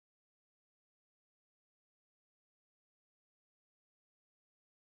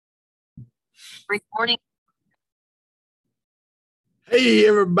Recording. Hey,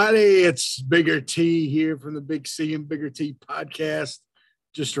 everybody. It's Bigger T here from the Big C and Bigger T podcast.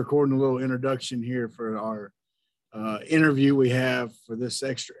 Just recording a little introduction here for our interview we have for this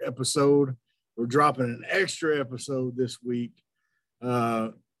extra episode. We're dropping an extra episode this week.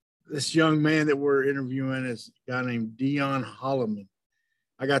 This young man that we're interviewing is a guy named Deion Holliman.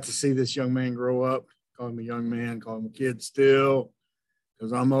 I got to see this young man grow up. Call him a young man, call him a kid still,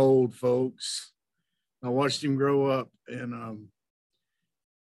 because I'm old, folks. I watched him grow up, and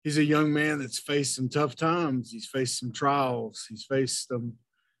he's a young man that's faced some tough times. He's faced some trials. He's faced them.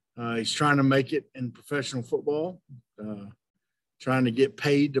 He's trying to make it in professional football, trying to get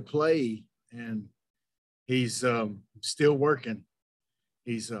paid to play, and he's still working.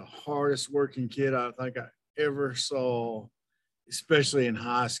 He's the hardest working kid I think I ever saw, especially in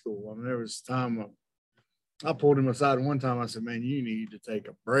high school. I mean, there was a time I pulled him aside one time. I said, man, you need to take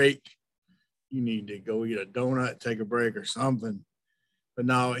a break. You need to go eat a donut, take a break or something. But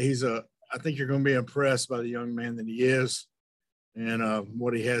no, I think you're going to be impressed by the young man that he is and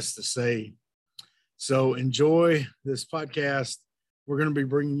what he has to say. So enjoy this podcast. We're going to be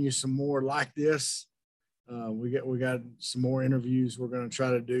bringing you some more like this. We got some more interviews we're going to try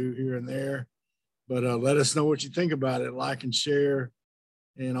to do here and there. But let us know what you think about it. Like and share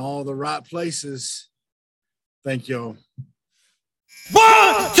in all the right places. Thank y'all. 1, 2,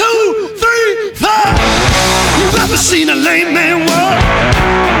 3, 4. You've ever seen a lame man walk?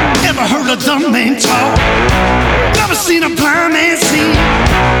 Ever heard a dumb man talk? Never seen a blind man see?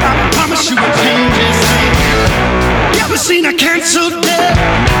 I promise you will change his name. You ever seen a cancer dead?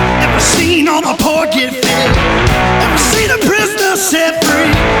 Ever seen all the poor get fed? Ever seen a prisoner set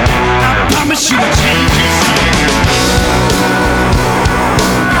free? I promise you will change his name.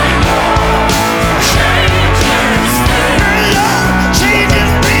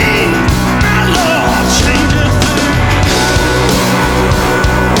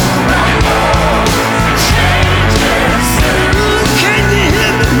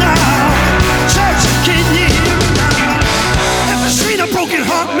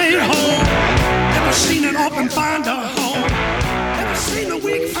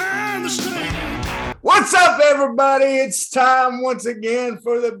 What's up, everybody? It's time once again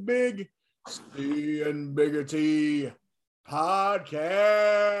for the Big C and Bigger T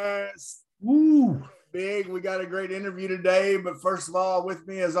podcast. Woo! Big, we got a great interview today, but first of all, with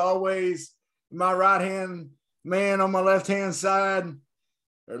me as always, my right-hand man on my left-hand side,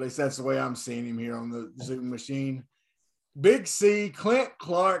 or at least that's the way I'm seeing him here on the Zoom machine. Big C, Clint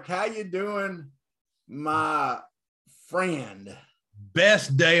Clark, how you doing, my friend?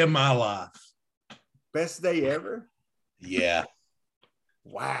 Best day of my life. Best day ever? Yeah.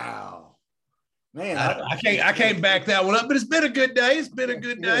 Wow. Man. I can't back that one up, but it's been a good day. It's been a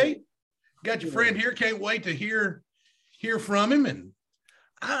good day. Got your friend here. Can't wait to hear from him. And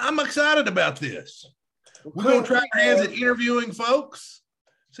I'm excited about this. We're going to try our hands at interviewing folks.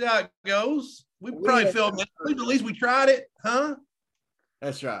 See how it goes. We probably felt, at least we tried it, huh?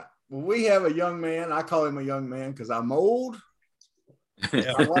 That's right. Well, we have a young man. I call him a young man because I'm old.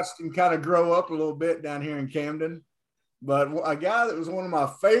 Yeah. I watched him kind of grow up a little bit down here in Camden, but a guy that was one of my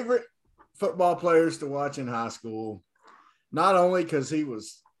favorite football players to watch in high school, not only because he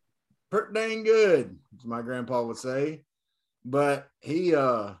was pretty dang good, as my grandpa would say, but he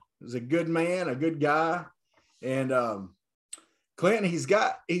was a good man, a good guy. And Clinton,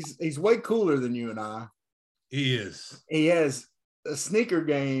 he's way cooler than you and I. He is. He has a sneaker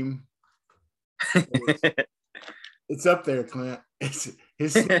game. It's up there, Clint.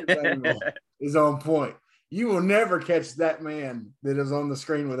 His sneaker game is on point. You will never catch that man that is on the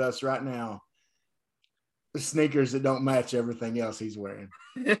screen with us right now. The sneakers that don't match everything else he's wearing.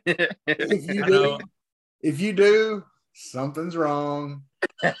 If you do, something's wrong.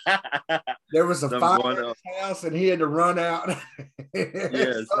 There was a fire in his house and he had to run out.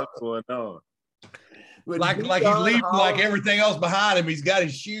 Yeah, something going on. Like he's leaving like everything else behind him. He's got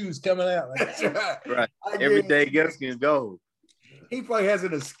his shoes coming out. That's right. Right. Everything else can go. He probably has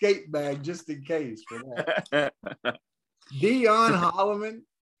an escape bag just in case for that. Deion Holliman,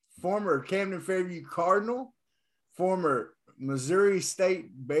 former Camden Fairview Cardinal, former Missouri State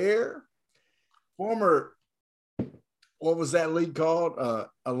Bear, former, what was that league called?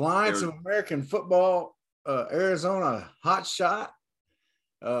 Alliance of American Football, Arizona Hot Shot,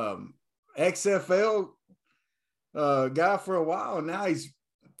 XFL guy for a while, and now he's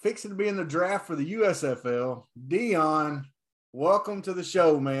fixing to be in the draft for the USFL. Deion, welcome to the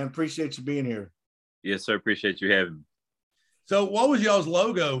show, man. Appreciate you being here. Yes, sir. Appreciate you having me. So what was y'all's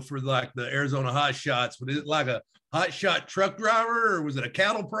logo for like the Arizona Hot Shots? Was it like a hot shot truck driver or was it a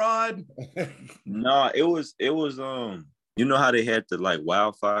cattle prod? No, it was you know how they had the like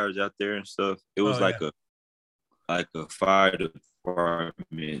wildfires out there and stuff? It was like a fire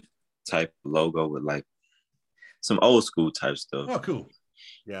department type logo with like some old school type stuff. Oh, cool.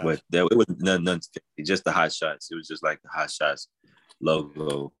 Yeah. But it was nothing, just the Hot Shots. It was just like the Hot Shots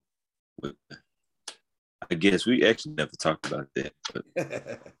logo. I guess we actually never talked about that, but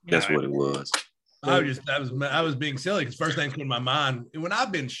that's what it was. I was being silly because first thing came to my mind when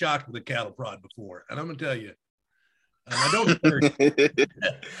I've been shocked with a cattle prod before, and I'm gonna tell you, I don't encourage it.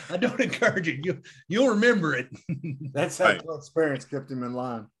 I don't encourage it. You'll remember it. That's how experience kept him in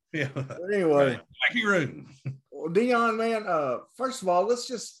line. Yeah. But anyway, well, Deion, man. First of all, let's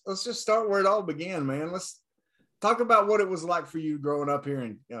just start where it all began, man. Let's talk about what it was like for you growing up here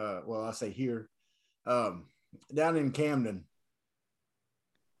in I say here, down in Camden.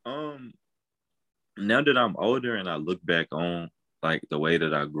 Now that I'm older and I look back on like the way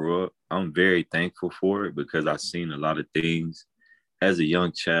that I grew up, I'm very thankful for it because I've seen a lot of things as a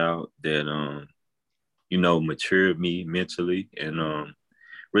young child that matured me mentally and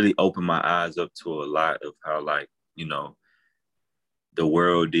really opened my eyes up to a lot of how the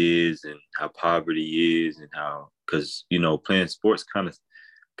world is and how poverty is and how, because playing sports kind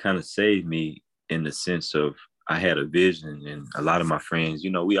of saved me in the sense of I had a vision, and a lot of my friends,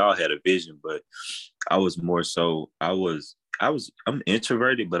 we all had a vision, but I was more so, I'm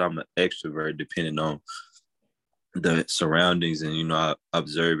introverted, but I'm an extrovert depending on the surroundings. And, I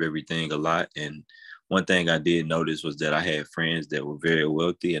observe everything a lot. And one thing I did notice was that I had friends that were very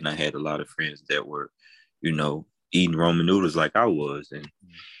wealthy, and I had a lot of friends that were, eating ramen noodles like I was.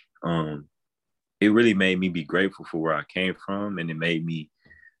 And it really made me be grateful for where I came from. And it made me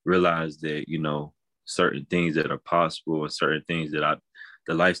realize that, certain things that are possible and certain things that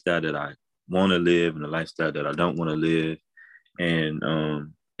the lifestyle that I want to live and the lifestyle that I don't want to live.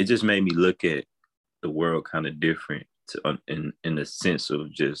 And it just made me look at the world kind of different in the sense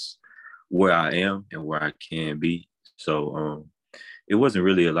of just where I am and where I can be. So it wasn't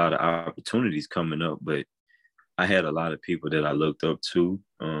really a lot of opportunities coming up, but I had a lot of people that I looked up to.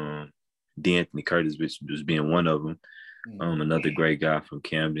 D'Anthony Curtis, which was being one of them. Another great guy from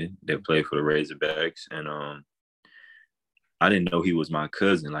Camden that played for the Razorbacks. And I didn't know he was my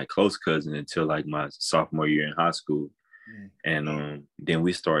cousin, like close cousin, until like my sophomore year in high school. And then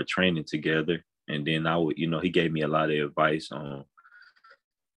we started training together. And then I would, he gave me a lot of advice on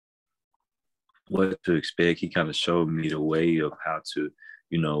what to expect. He kind of showed me the way of how to,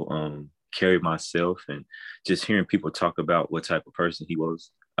 carry myself, and just hearing people talk about what type of person he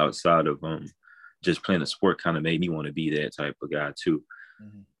was outside of just playing a sport kind of made me want to be that type of guy too.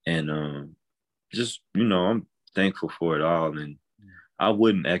 And just, I'm thankful for it all. And I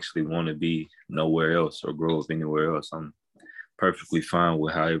wouldn't actually want to be nowhere else or grow up anywhere else. I'm perfectly fine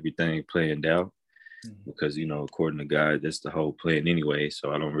with how everything planned out because, according to God, that's the whole plan anyway.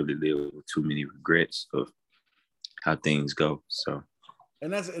 So I don't really live with too many regrets of how things go. So.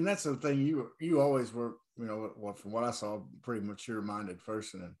 And that's the thing, you always were, from what I saw, pretty mature minded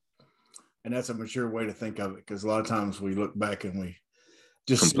person. And that's a mature way to think of it, because a lot of times we look back and we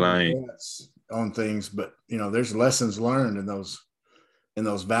just complain on things, but there's lessons learned in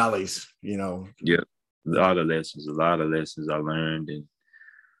those valleys. Yeah, a lot of lessons I learned,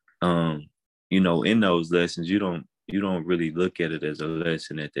 and in those lessons you don't really look at it as a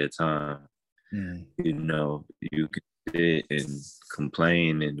lesson at that time. You can sit and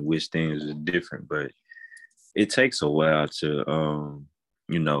complain and wish things were different, but it takes a while to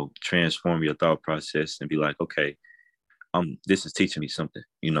transform your thought process and be like, okay, this is teaching me something,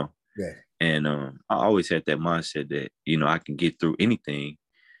 Yeah. And I always had that mindset that, I can get through anything.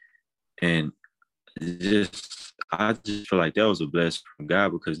 And I just feel like that was a blessing from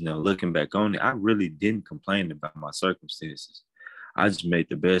God, because now looking back on it, I really didn't complain about my circumstances. I just made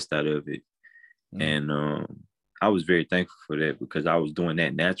the best out of it. And I was very thankful for that, because I was doing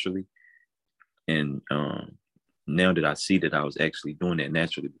that naturally. And now that I see that I was actually doing that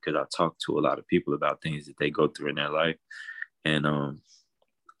naturally, because I talk to a lot of people about things that they go through in their life. And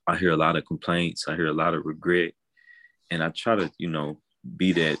I hear a lot of complaints. I hear a lot of regret. And I try to,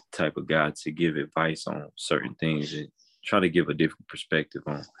 be that type of guy to give advice on certain things and try to give a different perspective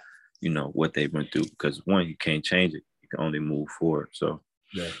on, what they went through. Because one, you can't change it. You can only move forward. So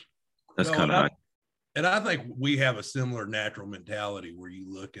that's kind of and I think we have a similar natural mentality where you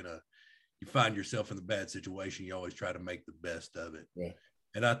look at you find yourself in a bad situation, you always try to make the best of it. Yeah.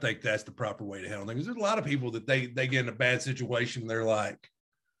 And I think that's the proper way to handle things. There's a lot of people that they get in a bad situation, they're like,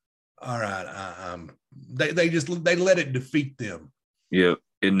 All right. They let it defeat them. Yeah,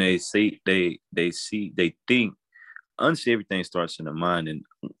 and they think honestly everything starts in the mind, and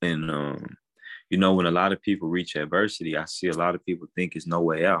you know, when a lot of people reach adversity, I see a lot of people think it's no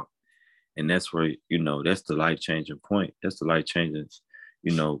way out, and that's where, you know, that's the life changing point. That's the life changing,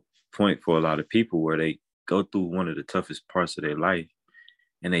 you know, point for a lot of people, where they go through one of the toughest parts of their life,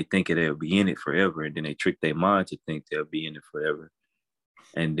 and they think they'll be in it forever, and then they trick their mind to think they'll be in it forever,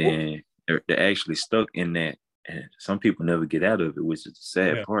 and then they're actually stuck in that, and some people never get out of it, which is the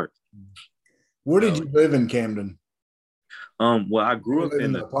sad part. Where did you live in Camden? Well, I grew up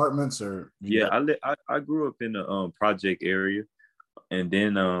in the apartments, or I grew up in the project area, and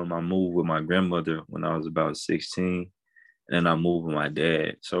then I moved with my grandmother when I was about 16, and I moved with my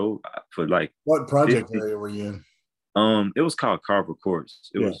dad. So for like, what project area were you in? It was called Carver Courts.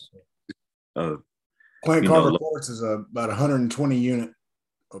 It was Carver Courts is about 120 unit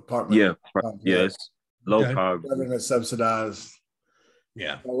apartment. Yeah, yes, low poverty. Government subsidized.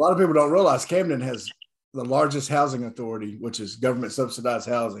 Yeah, a lot of people don't realize Camden has the largest housing authority, which is government subsidized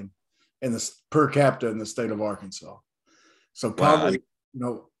housing, in the per capita in the state of Arkansas. So probably,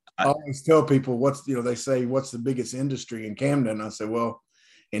 I always tell people they say, what's the biggest industry in Camden? I say, well,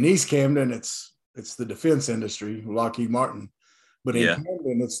 in East Camden, it's the defense industry, Lockheed Martin, but in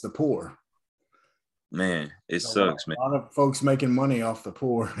Camden, it's the poor. Man, it sucks, man. A lot of folks making money off the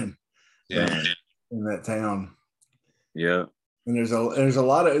poor in that town. Yeah. And there's a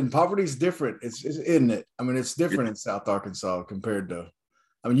lot of, and poverty's different. Isn't it? I mean, it's different in South Arkansas compared to,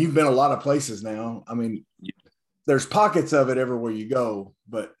 I mean, you've been a lot of places now. I mean, there's pockets of it everywhere you go,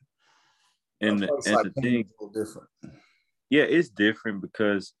 but the thing, a little different. Yeah, it's different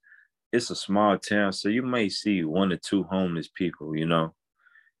because it's a small town. So you may see 1 or 2 homeless people, you know,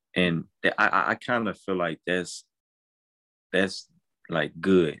 and I kind of feel like that's like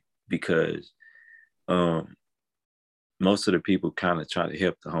good, because most of the people kind of try to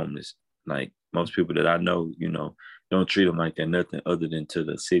help the homeless. Like most people that I know, you know, don't treat them like they're nothing other than to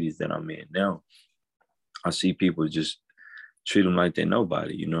the cities that I'm in now. I see people just treat them like they're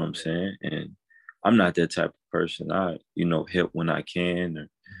nobody, you know what I'm saying? And I'm not that type of person. I, help when I can, or,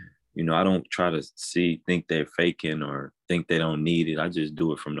 I don't try to think they're faking or think they don't need it. I just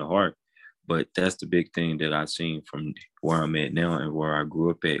do it from the heart. But that's the big thing that I've seen from where I'm at now and where I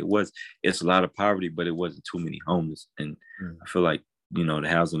grew up at. It's a lot of poverty, but it wasn't too many homeless. And I feel like, the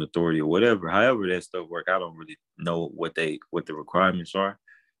housing authority or whatever, however that stuff work, I don't really know what the requirements are,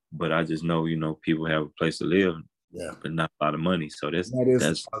 but I just know, people have a place to live, but not a lot of money. So that's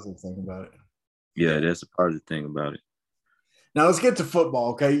the positive thing about it. Yeah, that's a positive thing about it. Now let's get to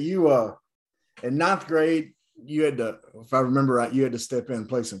football. Okay. You, in 9th grade, you had to, if I remember right, you had to step in and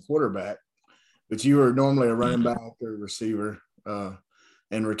play some quarterback, but you were normally a running back or receiver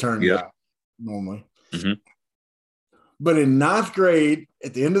and return guy normally. Mm-hmm. But in 9th grade,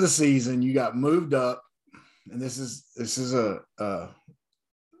 at the end of the season, you got moved up, and this is a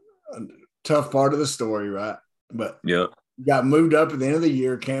tough part of the story, right? But you got moved up at the end of the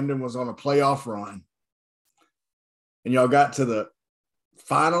year. Camden was on a playoff run, and y'all got to the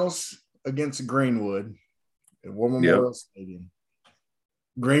finals against Greenwood at War Memorial Stadium.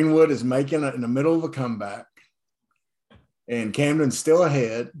 Greenwood is making it in the middle of a comeback, and Camden's still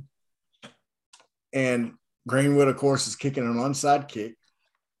ahead. And Greenwood, of course, is kicking an onside kick,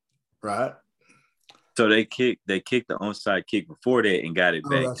 right? So they kicked the onside kick before that and got it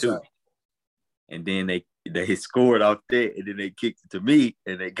back too. Right. And then they scored off that, and then they kicked it to me,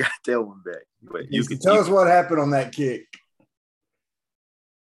 and they got that one back. But you can tell us what happened on that kick.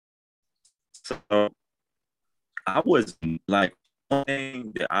 So I was like, one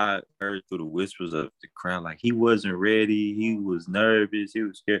thing that I heard through the whispers of the crowd, like he wasn't ready, he was nervous, he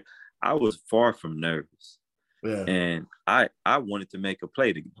was scared. I was far from nervous. Yeah. And I wanted to make a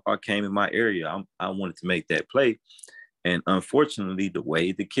play. The ball came in my area. I wanted to make that play. And unfortunately, the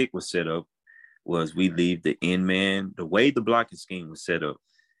way the kick was set up was we leave the end man, the way the blocking scheme was set up,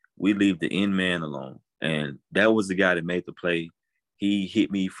 we leave the end man alone. And that was the guy that made the play. He hit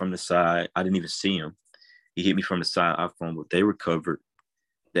me from the side. I didn't even see him. He hit me from the side. I fumbled. They recovered.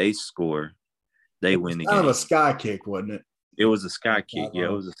 They score. They win the game. Kind of a sky kick, wasn't it? It was a sky kick. Yeah,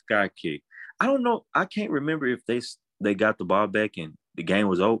 it was a sky kick. I don't know. I can't remember if they got the ball back and the game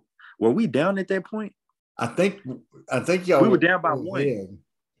was over. Were we down at that point? I think y'all. We were down by 1.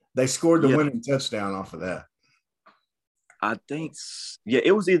 They scored the winning touchdown off of that. I think,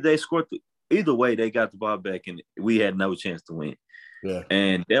 it was either they scored. Either way, they got the ball back and we had no chance to win. Yeah.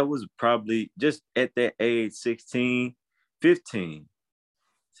 And that was probably just at that age, 16, 15.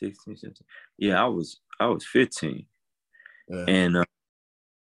 16, 17. Yeah, I was 15. Yeah. And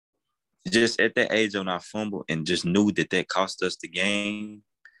just at that age when I fumbled and just knew that cost us the game,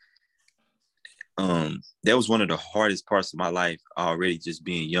 that was one of the hardest parts of my life already, just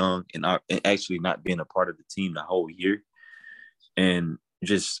being young and actually not being a part of the team the whole year. And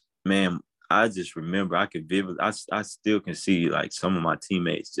just, man, I just remember I still can see like some of my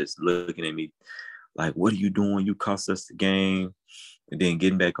teammates just looking at me like, what are you doing? You cost us the game. And then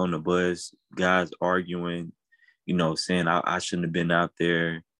getting back on the bus, guys arguing, saying I shouldn't have been out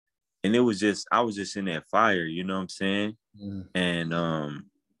there. And I was just in that fire, you know what I'm saying? Mm. And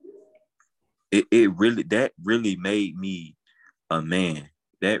that really made me a man.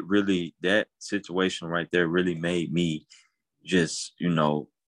 That situation right there really made me just,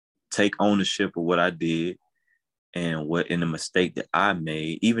 take ownership of what I did and the mistake that I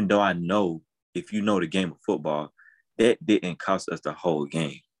made, even though I know, if you know the game of football, that didn't cost us the whole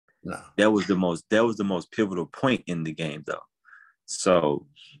game. No. That was the most pivotal point in the game, though. So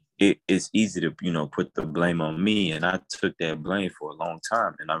it's easy to, put the blame on me. And I took that blame for a long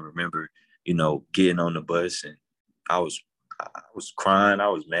time. And I remember, getting on the bus and I was crying. I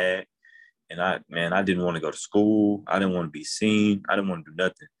was mad. And I didn't want to go to school. I didn't want to be seen. I didn't want to do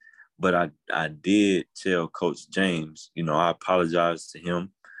nothing. But I did tell Coach James, I apologized to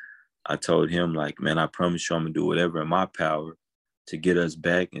him. I told him, like, man, I promise you I'm going to do whatever in my power to get us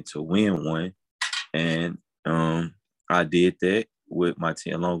back and to win one. And I did that with my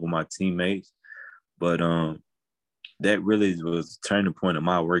team, along with my teammates. But that really was the turning point of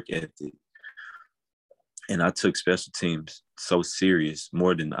my work ethic. And I took special teams so serious,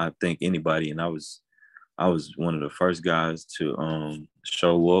 more than I think anybody. And I was one of the first guys to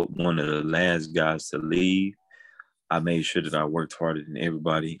show up, one of the last guys to leave. I made sure that I worked harder than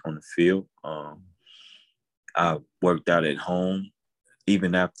everybody on the field. I worked out at home.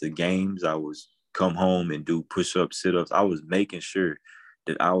 Even after games, I was come home and do push-ups, sit-ups. I was making sure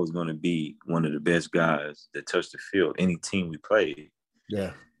that I was going to be one of the best guys that touched the field, any team we played.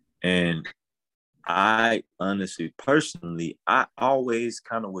 Yeah. And I honestly, personally, I always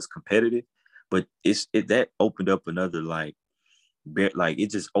kind of was competitive, but that opened up another, like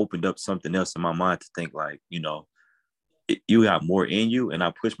it just opened up something else in my mind to think, like, you got more in you. And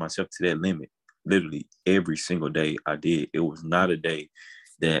I pushed myself to that limit literally every single day I did. It was not a day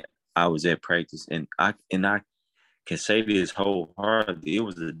that I was at practice. And I can say this wholeheartedly. It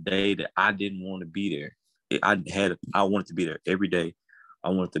was a day that I didn't want to be there. I wanted to be there every day. I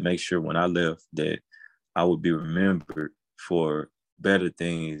wanted to make sure when I left that I would be remembered for better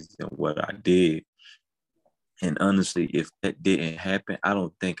things than what I did. And honestly, if that didn't happen, I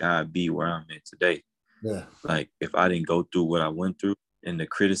don't think I'd be where I'm at today. Yeah. Like, if I didn't go through what I went through and the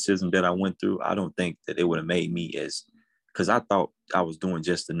criticism that I went through, I don't think that it would have made me because I thought I was doing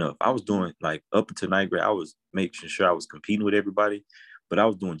just enough. I was doing, like, up until ninth grade, I was making sure I was competing with everybody, but I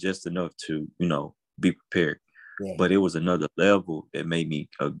was doing just enough to, be prepared. Yeah. But it was another level that made me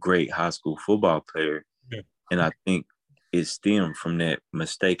a great high school football player. Yeah. And I think it stemmed from that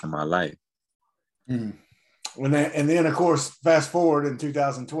mistake in my life. Mm. And then, of course, fast forward in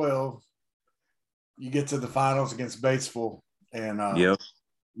 2012, you get to the finals against Batesville, and yep.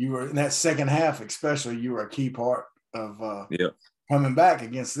 You were in that second half, especially. You were a key part of coming back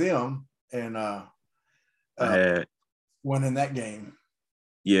against them and winning that game.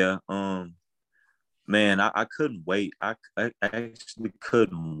 Yeah, man, I couldn't wait. I actually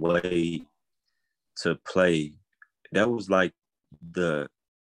couldn't wait to play. That was like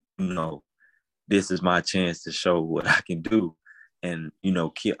this is my chance to show what I can do. And,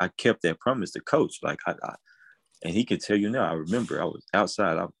 I kept that promise to coach. Like, and he could tell you now, I remember I was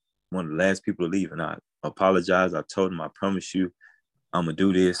outside. I was one of the last people to leave, and I apologized. I told him, I promise you, I'm going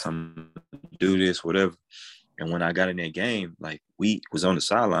to do this. I'm going to do this, whatever. And when I got in that game, like, we was on the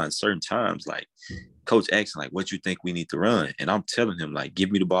sideline certain times, like, coach asking, like, what you think we need to run? And I'm telling him, like,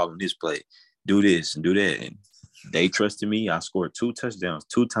 give me the ball in this play. Do this and do that. And they trusted me. I scored 2 touchdowns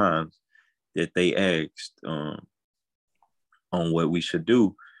 2 times that they asked on what we should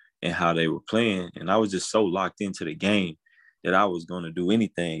do and how they were playing. And I was just so locked into the game that I was going to do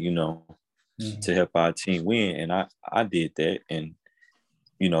anything, to help our team win. And I did that. And,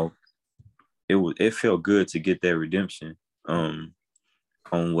 it felt good to get that redemption on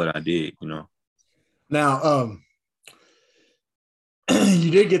what I did, Now,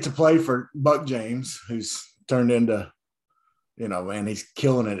 you did get to play for Buck James, who's turned into, man, he's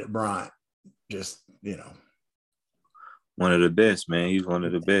killing it at Bryant. Just, one of the best, man. He's one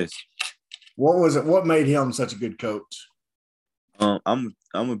of the best. What was it? What made him such a good coach? I'm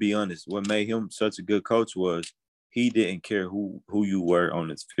gonna be honest. What made him such a good coach was he didn't care who you were on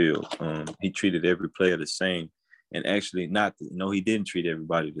his field. He treated every player the same. And actually, he didn't treat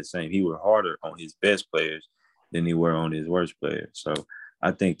everybody the same. He was harder on his best players than he were on his worst players. So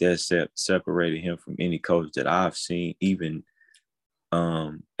I think that separated him from any coach that I've seen, even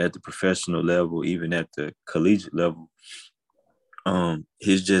at the professional level, even at the collegiate level.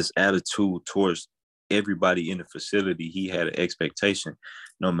 His just attitude towards everybody in the facility, he had an expectation,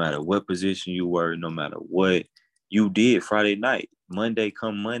 no matter what position you were, no matter what you did Friday night, Monday,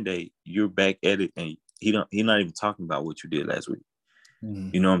 you're back at it, and he's not even talking about what you did last week. Mm-hmm.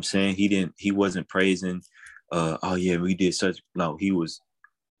 You know what I'm saying? He wasn't praising, oh yeah, we did such. No, he was,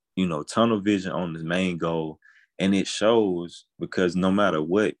 tunnel vision on his main goal, and it shows because no matter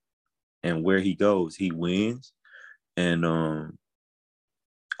what and where he goes, he wins, and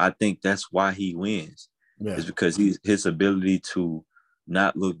I think that's why he wins. Yeah. Is because his ability to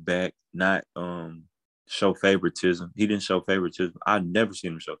not look back, not show favoritism. He didn't show favoritism. I've never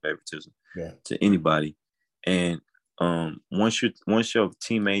seen him show favoritism to anybody. And once your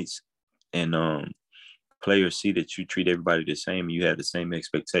teammates and players see that you treat everybody the same and you have the same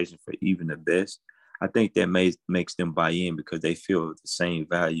expectation for even the best, I think that makes them buy in because they feel the same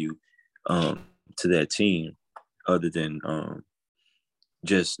value to that team, other than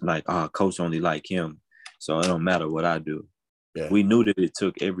just like, coach only like him, so it don't matter what I do. Yeah. We knew that it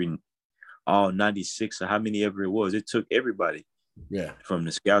took all 96 or how many ever it was. It took everybody. Yeah. From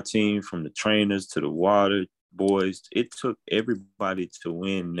the scout team, from the trainers to the water boys. It took everybody to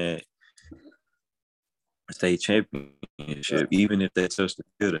win that state championship, even if they touch the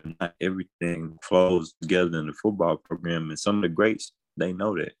field or not. Everything flows together in the football program, and some of the greats, they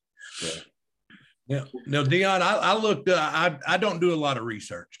know that. Yeah. Yeah. Now, Deion, I looked. I don't do a lot of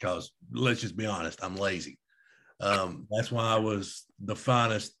research because, let's just be honest, I'm lazy. That's why I was the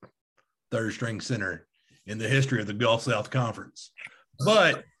finest third string center in the history of the Gulf South Conference.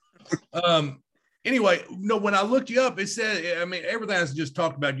 But anyway, when I looked you up, it said, everything I just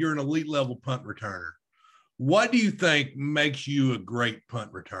talked about, you're an elite level punt returner. What do you think makes you a great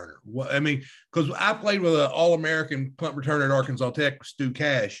punt returner? Because I played with an All-American punt returner at Arkansas Tech, Stu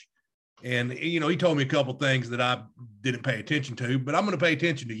Cash. And, he told me a couple things that I didn't pay attention to, but I'm going to pay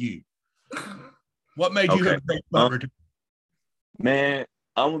attention to you. What made you a great punt returner? Man,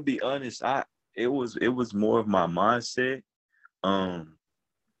 I'm going to be honest. It was more of my mindset.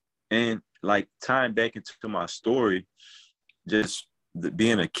 And like tying back into my story, just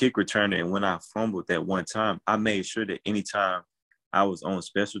being a kick returner. And when I fumbled that one time, I made sure that anytime I was on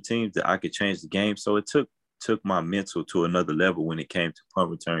special teams that I could change the game. So it took my mental to another level when it came to punt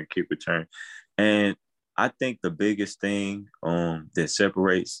return, kick return. And I think the biggest thing that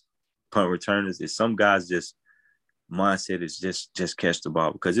separates punt returners is some guys just mindset is just catch the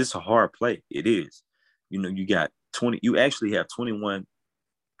ball, because it's a hard play. It is. You got 20, you actually have 20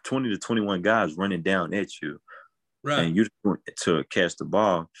 to 21 guys running down at you. Right. And you to catch the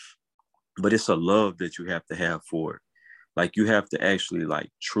ball. But it's a love that you have to have for it. Like, you have to actually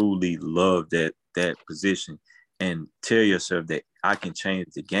truly love that position and tell yourself that I can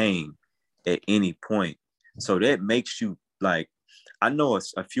change the game at any point. So that makes you I know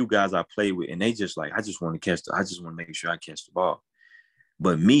a few guys I play with, and they just I just want to make sure I catch the ball.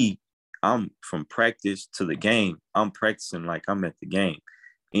 But me, I'm from practice to the game. I'm practicing like I'm at the game.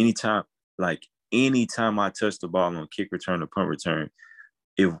 Anytime I touch the ball on kick return or punt return,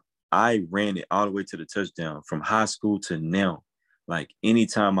 if I ran it all the way to the touchdown from high school to now,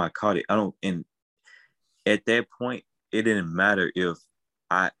 anytime I caught it, and at that point, it didn't matter if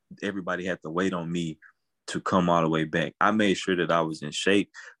everybody had to wait on me to come all the way back. I made sure that I was in shape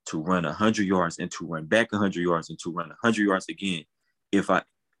to run 100 yards and to run back 100 yards and to run 100 yards again,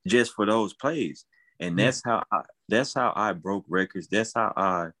 just for those plays. And that's how I broke records. That's how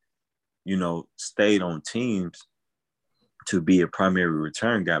I, stayed on teams to be a primary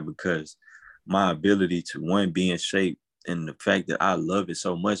return guy, because my ability to, one, be in shape, and the fact that I love it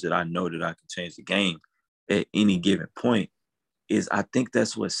so much that I know that I can change the game at any given point I think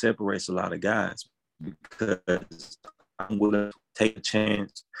that's what separates a lot of guys, because I'm willing to take a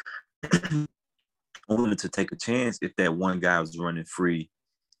chance. I'm willing to take a chance if that one guy was running free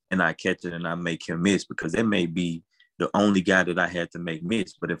and I catch it and I make him miss, because that may be the only guy that I had to make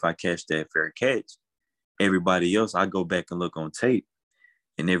miss. But if I catch that fair catch, everybody else, I go back and look on tape,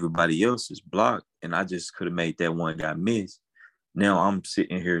 and everybody else is blocked, and I just could have made that one guy miss. Now I'm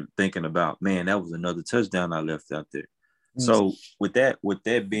sitting here thinking about, man, that was another touchdown I left out there. Mm-hmm. So with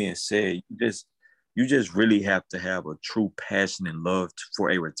that being said, you just really have to have a true passion and love for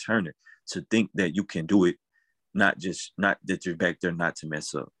a returner to think that you can do it, not that you're back there not to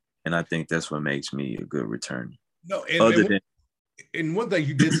mess up. And I think that's what makes me a good returner. No, And one thing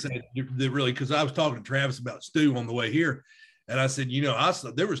you did say that really, because I was talking to Travis about Stu on the way here, and I said,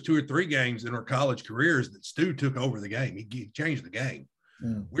 there was 2 or 3 games in our college careers that Stu took over the game. He changed the game.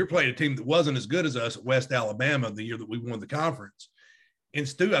 Mm. We were playing a team that wasn't as good as us at West Alabama the year that we won the conference. And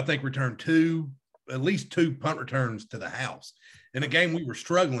Stu, I think, returned at least 2 punt returns to the house in a game we were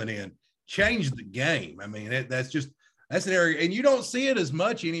struggling in. Changed the game. I mean, that's an area, and you don't see it as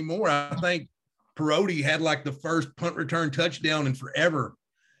much anymore. I think Perotti had like the first punt return touchdown in forever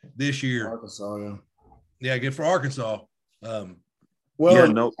this year. Arkansas, yeah. Yeah, good for Arkansas. Also,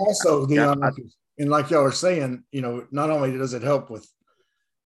 and like y'all are saying, not only does it help with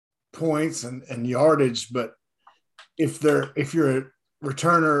points and yardage, but if you're a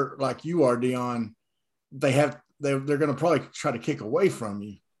returner like you are, Deion, they're going to probably try to kick away from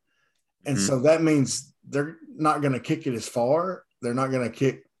you, and so that means they're not going to kick it as far. They're not going to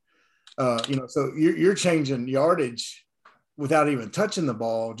kick, So you're changing yardage without even touching the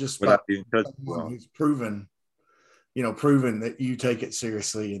ball, just without even touching the ball. Who's proven that you take it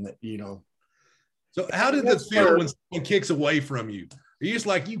seriously and that So how did this feel when someone kicks away from you? Are you just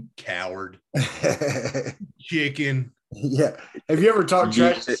like, you coward, chicken? Yeah. Have you ever talked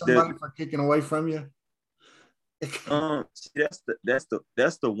trash to somebody for kicking away from you? That's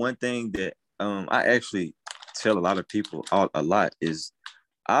the one thing that I actually tell a lot of people a lot is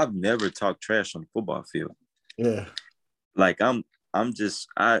I've never talked trash on the football field. Yeah. Like I just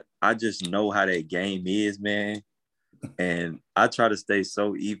know how that game is, man. And I try to stay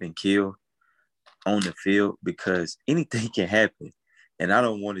so even keel on the field because anything can happen. And I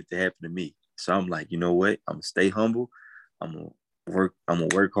don't want it to happen to me. So I'm like, you know what? I'm gonna stay humble. I'm gonna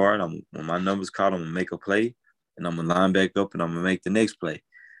work hard. When my number's called, I'm gonna make a play and I'm gonna line back up and I'm gonna make the next play.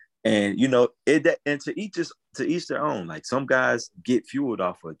 And to each their own. Like some guys get fueled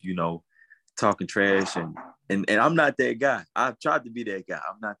off of, talking trash and I'm not that guy. I've tried to be that guy.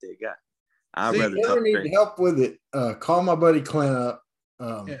 I'm not that guy. I'd rather talk trash. If you ever need help with it, call my buddy Clint up.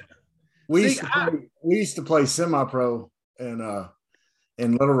 We used to play semi-pro in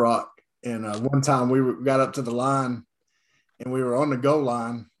Little Rock, and one time we got up to the line, and we were on the goal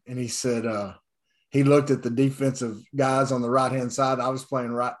line, and he said he looked at the defensive guys on the right-hand side. I was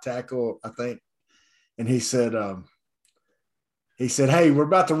playing right tackle, I think, and he said, "Hey, we're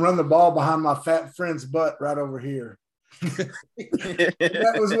about to run the ball behind my fat friend's butt right over here."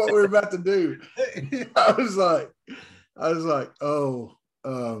 That was what we were about to do. I was like, "Oh,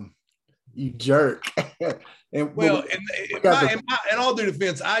 you jerk." And in all due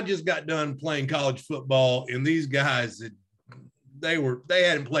defense, I just got done playing college football, and these guys, they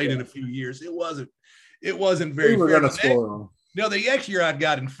hadn't played in a few years. It wasn't very fair. Gonna score. No, the next year I'd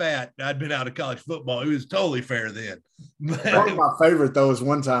gotten fat. I'd been out of college football. It was totally fair then. One of my favorite though is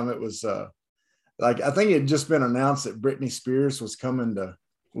one time it was I think it had just been announced that Britney Spears was coming to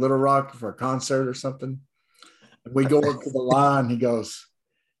Little Rock for a concert or something. And we go up to the line. He goes,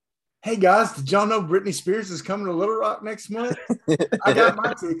 "Hey guys, did y'all know Britney Spears is coming to Little Rock next month? I got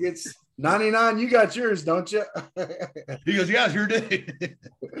my tickets. 99, you got yours, don't you?" He goes, "Yeah, I sure do."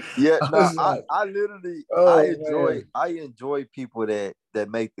 Yeah, I literally I enjoy people that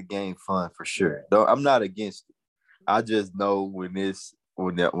make the game fun for sure. Though I'm not against it. I just know when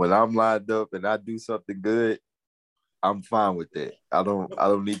I'm lined up and I do something good, I'm fine with that. I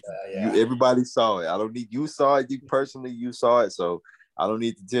don't need you. Everybody saw it. I don't need you saw it. You saw it. So I don't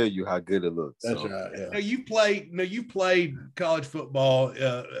need to tell you how good it looks. That's right. Yeah. Now you played college football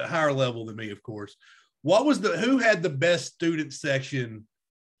higher level than me, of course. Who had the best student section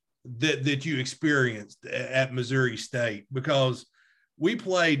that you experienced at Missouri State? Because we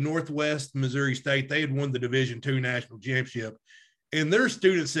played Northwest Missouri State. They had won the Division II national championship, and their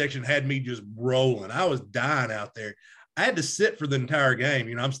student section had me just rolling. I was dying out there. I had to sit for the entire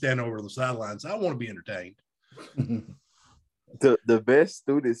game. I'm standing over the sidelines. I want to be entertained. The best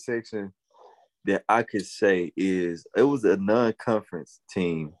student section that I could say is it was a non-conference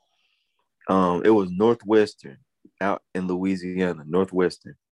team. It was Northwestern out in Louisiana,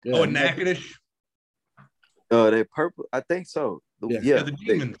 Northwestern. Yeah. Oh, Natchitoches? They purple, I think so. Yeah, the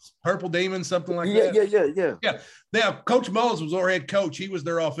Demons, Purple Demons, something like that. Yeah. Now, Coach Mullins was our head coach. He was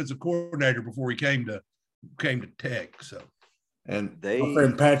their offensive coordinator before he came to Tech. So, and my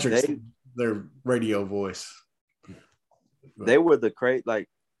friend Patrick's their radio voice. They were the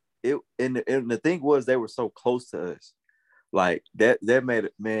and the thing was they were so close to us. Like that made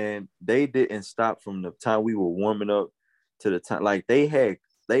it, man. They didn't stop from the time we were warming up to the time. Like they had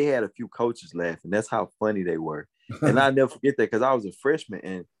a few coaches laughing. That's how funny they were. And I never forget that because I was a freshman,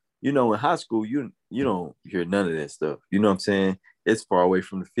 and in high school you don't hear none of that stuff. You know what I'm saying? It's far away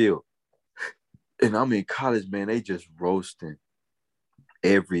from the field. And I'm in college, man. They just roasting.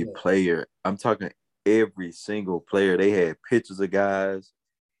 every player. I'm talking every single player. They had pictures of guys.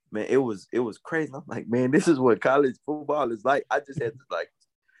 Man, it was crazy. I'm like, man, this is what college football is like. I just had to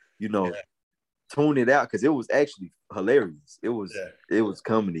tune it out because it was actually hilarious. It was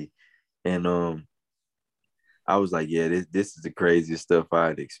comedy, and I was like, yeah, this is the craziest stuff I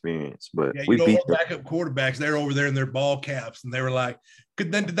had experienced. But yeah, we beat our backup quarterbacks. They're over there in their ball caps, and they were like,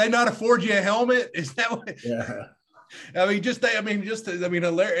 did they not afford you a helmet? Is that what? Yeah. hilarious.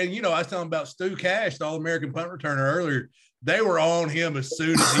 And I was telling about Stu Cash, the All-American punt returner earlier. They were on him as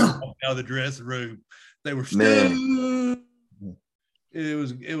soon as he walked out of the dressing room. They were Stu.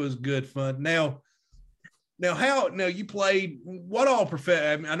 It was good fun. Now you played what all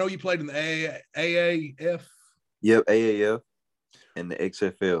I know you played in the AAF. Yep, AAF and the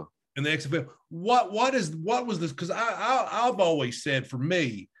XFL. And the XFL. What was this? Because I've always said for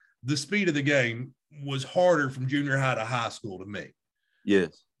me, the speed of the game was harder from junior high to high school to me.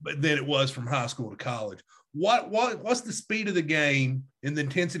 Yes. But than it was from high school to college. What's the speed of the game and the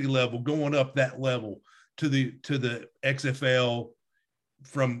intensity level going up that level to the XFL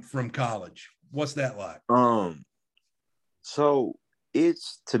from college? What's that like? So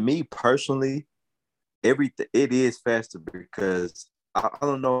it's, to me personally, everything, it is faster because I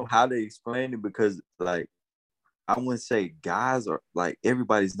don't know how to explain it, because like I wouldn't say guys are like,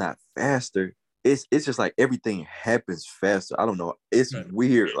 everybody's not faster. It's just like everything happens faster. I don't know. It's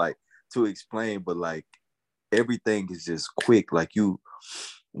weird like to explain, but like everything is just quick. Like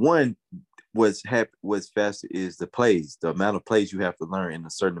what's faster is the plays, the amount of plays you have to learn in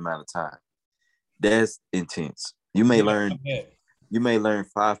a certain amount of time. That's intense. You may learn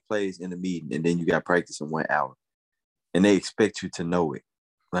 5 plays in a meeting, and then you got practice in 1 hour, and they expect you to know it.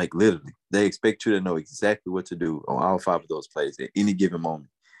 Like literally, they expect you to know exactly what to do on all 5 of those plays at any given moment.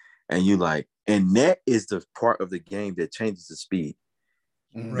 And you like, and that is the part of the game that changes the speed.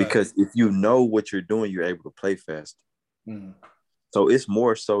 Right. Because if you know what you're doing, you're able to play faster. Mm. So it's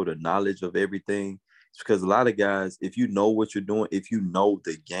more so the knowledge of everything. It's because a lot of guys, if you know what you're doing, if you know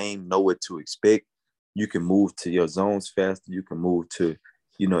the game, know what to expect, you can move to your zones faster. You can move to,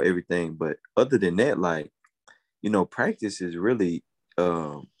 everything. But other than that, like, practice is really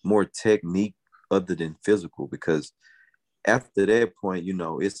more technique other than physical, because after that point,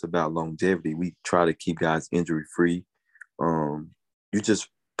 it's about longevity. We try to keep guys injury free.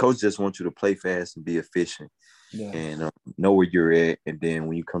 Coach just wants you to play fast and be efficient, and know where you're at. And then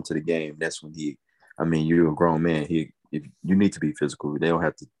when you come to the game, that's when you're a grown man. You need to be physical. They don't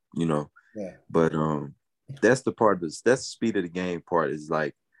have to, But that's the part. That's the speed of the game part. Is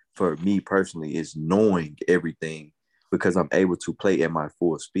like, for me personally, is knowing everything, because I'm able to play at my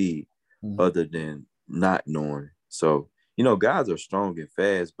full speed, other than not knowing. So, guys are strong and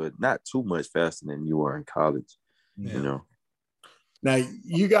fast, but not too much faster than you are in college. Yeah. Now,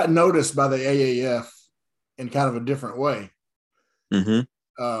 you got noticed by the AAF in kind of a different way.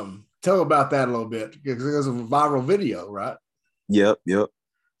 Mm-hmm. Tell about that a little bit, because it was a viral video, right? Yep.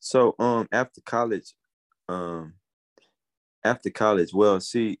 So, after college, well,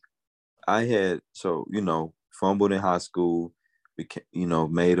 see, I had, fumbled in high school,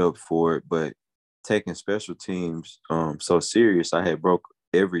 made up for it, but taking special teams so serious, I had broke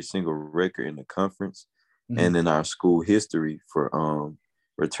every single record in the conference and in our school history for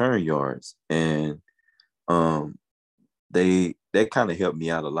return yards. And that kind of helped me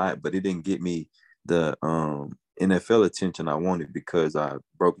out a lot, but it didn't get me the NFL attention I wanted, because I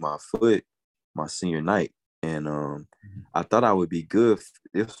broke my foot my senior night. And I thought I would be good.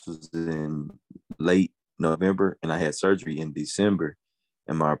 This was in late November, and I had surgery in December,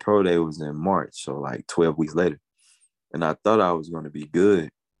 and my pro day was in March, so like 12 weeks later. And I thought I was going to be good.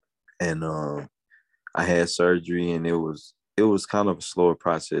 And I had surgery, and it was kind of a slower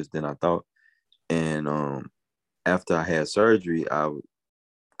process than I thought. And after I had surgery, I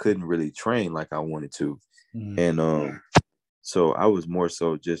couldn't really train like I wanted to. And so I was more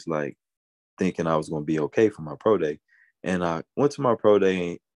so just like thinking I was going to be okay for my pro day. And I went to my pro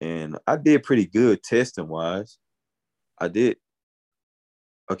day, and I did pretty good testing wise. I did.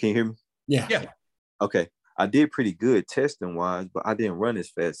 Oh, can you hear me? Yeah. Okay. I did pretty good testing wise, but I didn't run as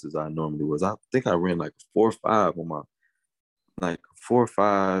fast as I normally was. I think I ran like 4.5 on my, like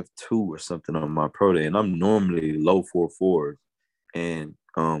 4.52 or something on my pro day. And I'm normally low 4.4s. And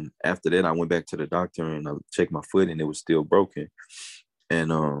after that, I went back to the doctor and I checked my foot, and it was still broken.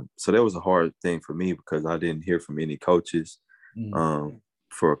 And so that was a hard thing for me, because I didn't hear from any coaches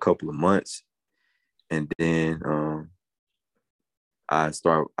for a couple of months. And then I was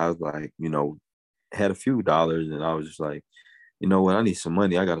like, had a few dollars, and I was just like, you know what, I need some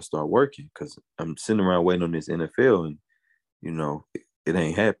money. I got to start working, because I'm sitting around waiting on this NFL, and, it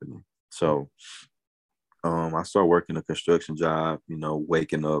ain't happening. So I started working a construction job,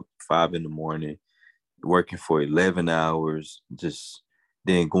 waking up 5 a.m, working for 11 hours, just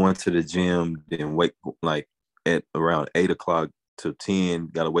then going to the gym, then wake like at around 8 o'clock to 10,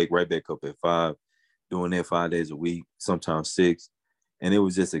 got to wake right back up at 5, doing that 5 days a week, sometimes 6. And it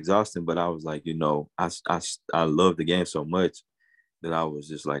was just exhausting. But I was like, I love the game so much that I was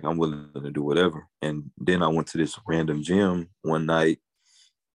just like, I'm willing to do whatever. And then I went to this random gym one night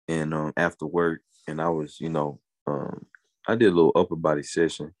and after work, and I was, I did a little upper body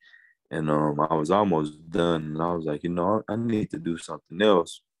session. And I was almost done, and I was like, I need to do something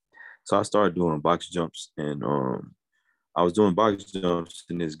else. So I started doing box jumps, and I was doing box jumps,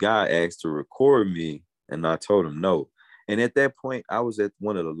 and this guy asked to record me, and I told him no. And at that point, I was at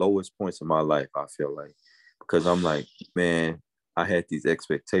one of the lowest points in my life, I feel like, because I'm like, man, I had these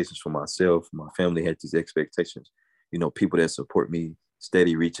expectations for myself. My family had these expectations. People that support me,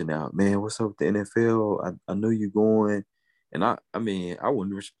 steady reaching out. Man, what's up with the NFL? I knew you going. And I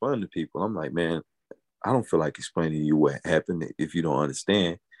wouldn't respond to people. I'm like, man, I don't feel like explaining to you what happened if you don't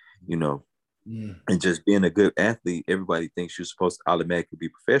understand, And just being a good athlete, everybody thinks you're supposed to automatically be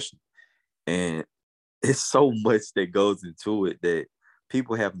professional. And it's so much that goes into it that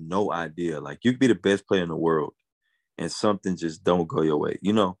people have no idea. Like, you could be the best player in the world and something just don't go your way,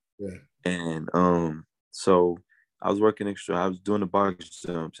 Yeah. And so I was working extra. I was doing the box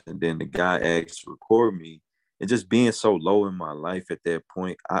jumps, and then the guy asked to record me. And just being so low in my life at that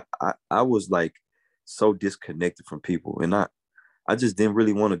point, I was like so disconnected from people. And I just didn't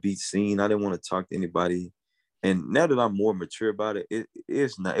really want to be seen. I didn't want to talk to anybody. And now that I'm more mature about it,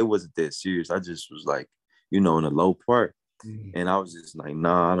 it wasn't that serious. I just was like, in a low part. Mm-hmm. And I was just like,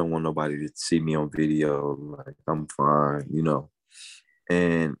 nah, I don't want nobody to see me on video. Like, I'm fine,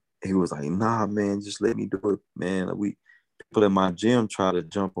 And he was like, nah, man, just let me do it, man. People in my gym try to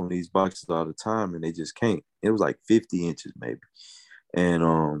jump on these boxes all the time, and they just can't. It was like 50 inches maybe. And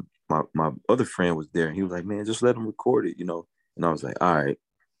my other friend was there, and he was like, man, just let him record it, And I was like, all right.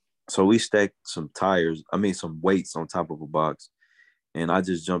 So we stacked some weights on top of a box, and I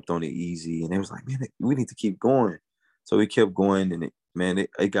just jumped on it easy. And it was like, man, we need to keep going. So we kept going, and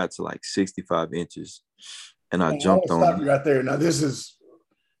it got to like 65 inches, and I jumped on it. Stop you right there. Now, this is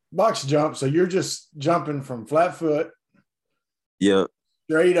box jump, so you're just jumping from flat foot,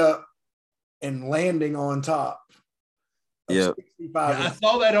 straight up, and landing on top. Yeah, I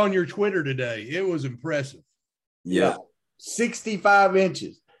saw that on your Twitter today. It was impressive. Yeah, 65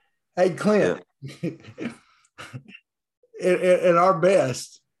 inches. Hey, Clint, at our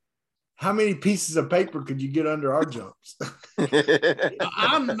best, how many pieces of paper could you get under our jumps?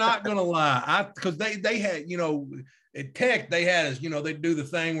 I'm not gonna lie, because they had, at Tech they had us, they do the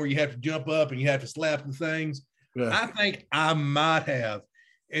thing where you have to jump up and you have to slap the things. Yeah. I think I might have,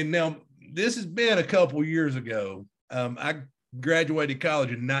 and now this has been a couple years ago. I graduated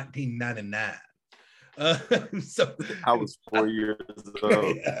college in 1999. So I was 4 years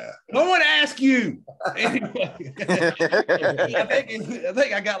old. No one asked you. Anyway, I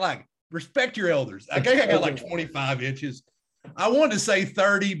think I got like, respect your elders. I think I got like 25 inches. I wanted to say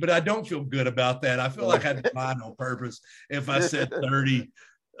 30, but I don't feel good about that. I feel like I lied on purpose if I said 30.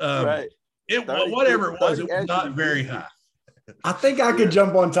 Right. 30, whatever it was not very high. I think I could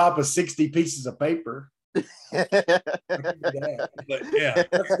jump on top of 60 pieces of paper. But yeah,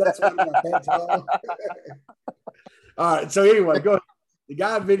 that's what my pants are. All right. So anyway, go ahead. The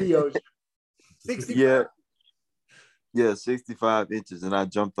guy videos 65. Yeah, 65 inches, and I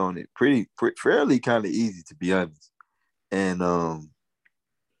jumped on it fairly kind of easy, to be honest. And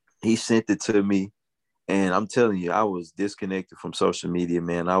he sent it to me, and I'm telling you, I was disconnected from social media,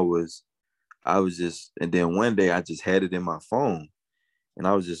 man. I was just, and then one day I just had it in my phone, and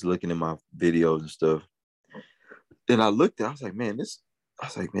I was just looking at my videos and stuff. Then I looked at it, I was like, man, this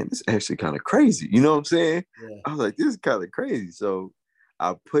is actually kind of crazy. You know what I'm saying? Yeah. I was like, this is kind of crazy. So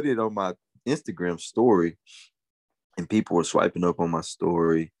I put it on my Instagram story, and people were swiping up on my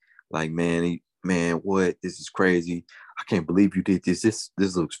story, like, man, what? This is crazy. I can't believe you did this.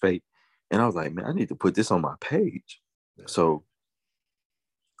 This looks fake. And I was like, man, I need to put this on my page. Yeah. So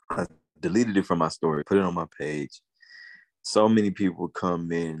I deleted it from my story, put it on my page. So many people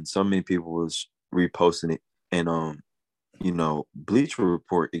come in, so many people was reposting it. And Bleacher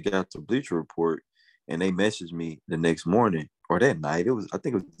Report, it got to Bleacher Report, and they messaged me the next morning or that night. I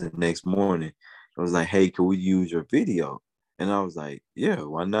think it was the next morning. It was like, hey, can we use your video? And I was like, yeah,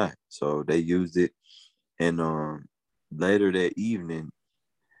 why not? So they used it. And later that evening,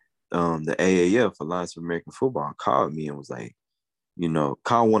 the AAF, Alliance of American Football, called me and was like,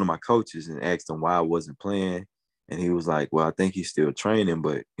 called one of my coaches and asked him why I wasn't playing. And he was like, well, I think he's still training,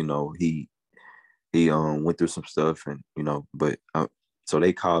 but, you know, he went through some stuff and, you know, but so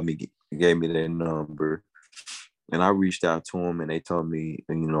they called me, gave me their number, and I reached out to him and they told me,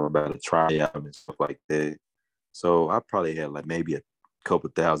 you know, about a tryout and stuff like that. So I probably had like maybe a couple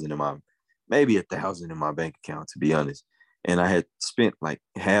thousand maybe 1,000 in my bank account, to be honest. And I had spent like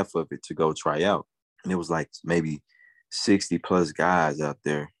half of it to go try out. And it was like maybe 60 plus guys out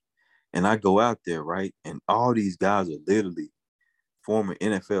there. And I go out there, right? And all these guys are literally former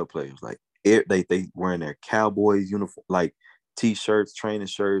NFL players. Like they wearing their Cowboys uniform, like T-shirts, training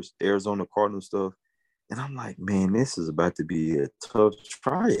shirts, Arizona Cardinal stuff. And I'm like, man, this is about to be a tough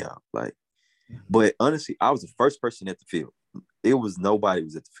tryout. Like, but honestly, I was the first person at the field. It was nobody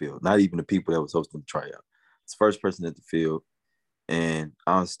was at the field, not even the people that was hosting the tryout. It's the first person at the field. And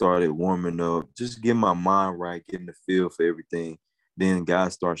I started warming up, just getting my mind right, getting the feel for everything. Then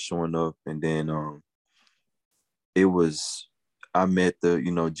guys start showing up, and then I met the,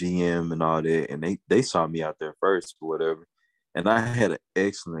 you know, GM and all that, and they saw me out there first or whatever. And I had an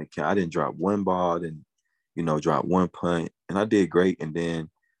excellent camp. I didn't drop one ball, and, you know, drop one punt, and I did great. And then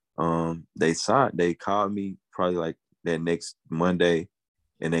they called me probably like that next Monday,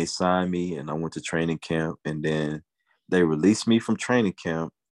 and they signed me, and I went to training camp, and then they released me from training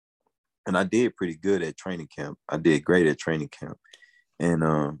camp, and I did pretty good at training camp. I did great at training camp.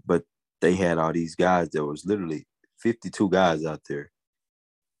 And but they had all these guys. There was literally 52 guys out there,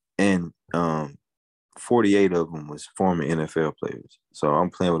 and 48 of them was former NFL players. So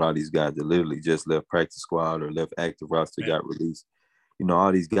I'm playing with all these guys that literally just left practice squad or left active roster, got released. You know,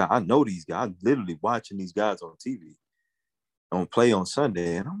 all these guys. I know these guys. I'm literally watching these guys on TV on play on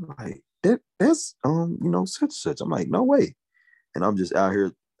Sunday, and I'm like, that's you know, such and such. I'm like, no way. And I'm just out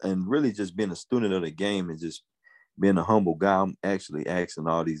here and really just being a student of the game and just being a humble guy. I'm actually asking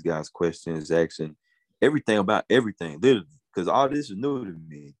all these guys questions, asking everything about everything, literally, because all this is new to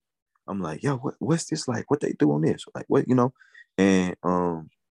me. I'm like, yo, what's this like? What they do on this? Like, what, you know? And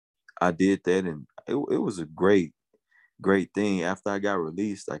I did that, and it was a great thing. After I got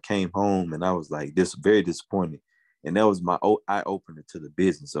released, I came home, and I was like, this very disappointed. And that was my eye opener to the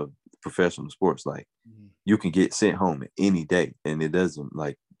business of professional sports. Like, you can get sent home any day, and it doesn't,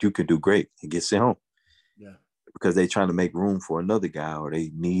 like, you can do great and get sent home. Yeah. Because they trying to make room for another guy, or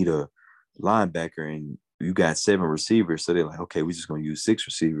they need a linebacker, and you got 7 receivers. So they're like, okay, we're just going to use 6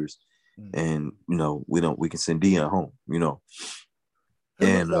 receivers. And, you know, we can send Deion home, you know. Who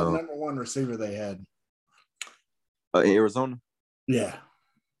was that number one receiver they had? In Arizona? Yeah.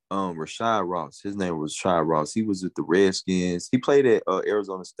 Rashad Ross. His name was Rashad Ross. He was with the Redskins. He played at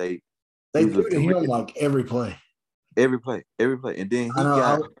Arizona State. They threw to him like every play. Every play. And then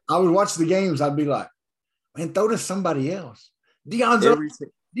I would watch the games. I'd be like, man, throw to somebody else. Deion's over.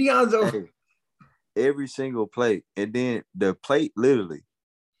 Hey, every single play. And then the play, literally,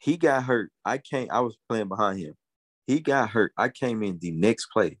 he got hurt. I was playing behind him. He got hurt. I came in the next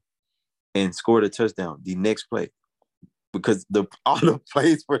play and scored a touchdown the next play, because all the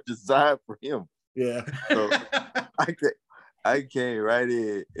plays were designed for him. Yeah. So I came right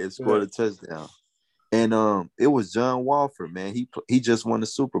in and scored a touchdown. And it was John Walford, man. He just won the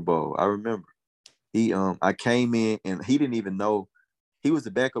Super Bowl. I remember. I came in, and he didn't even know he was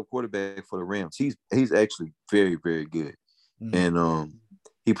the backup quarterback for the Rams. He's actually very, very good. And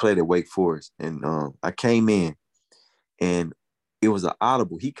he played at Wake Forest. And I came in, and it was an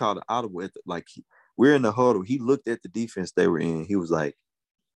audible. He called an audible we're in the huddle. He looked at the defense they were in. He was like,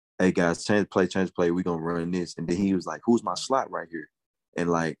 hey guys, change the play. We're gonna run this. And then he was like, who's my slot right here? And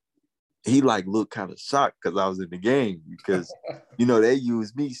like, he like looked kind of shocked because I was in the game, because you know they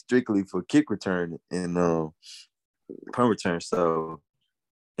used me strictly for kick return and punt return. So,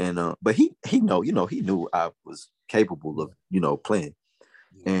 and but he knew I was capable of, you know, playing.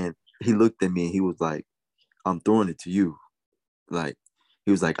 And he looked at me and he was like, I'm throwing it to you. Like,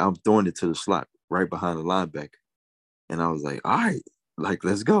 he was like, I'm throwing it to the slot right behind the linebacker. And I was like, all right, like,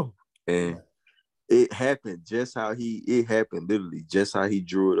 let's go. And it happened literally just how he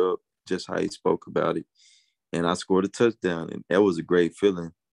drew it up, just how he spoke about it. And I scored a touchdown, and that was a great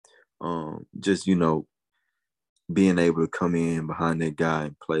feeling. Just, you know, being able to come in behind that guy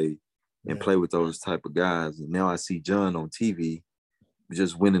and play with those type of guys. And now I see John on TV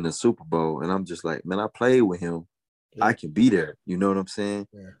just winning the Super Bowl, and I'm just like, man, I played with him. Yeah. I can be there. You know what I'm saying?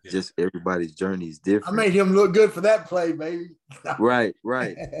 Yeah. Just everybody's journey is different. I made him look good for that play, baby. Right.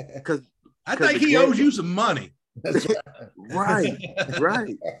 Because I think he owes you some money. Right.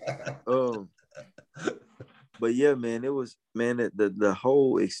 But yeah, man, it was, man, the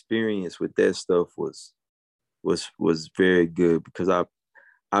whole experience with that stuff was very good, because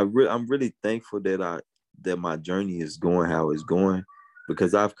I'm really thankful that that my journey is going how it's going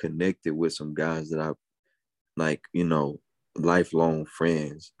because I've connected with some guys that I like, lifelong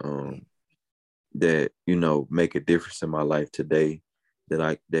friends that, make a difference in my life today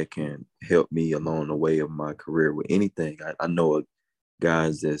that can help me along the way of my career with anything. I know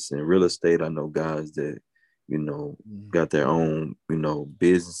guys that's in real estate. I know guys that, got their own,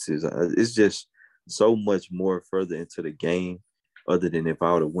 businesses. It's just so much more further into the game other than if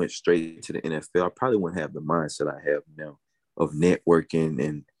I would have went straight to the NFL. I probably wouldn't have the mindset I have now of networking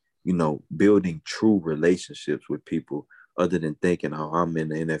and, building true relationships with people other than thinking, oh, I'm in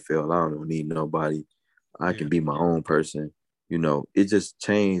the NFL. I don't need nobody. I can be my own person. It just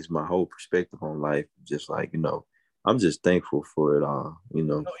changed my whole perspective on life. Just like, I'm just thankful for it all,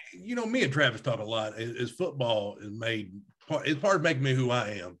 Me and Travis talk a lot. Is football it's part of making me who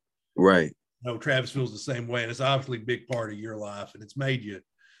I am. Right. Travis feels the same way, and it's obviously a big part of your life, and it's made you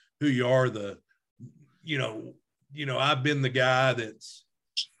who you are. I've been the guy that's,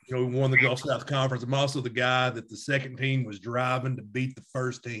 we won the Gulf South Conference. I'm also the guy that the second team was driving to beat the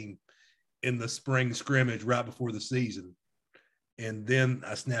first team in the spring scrimmage right before the season, and then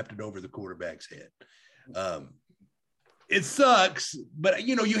I snapped it over the quarterback's head. It sucks, but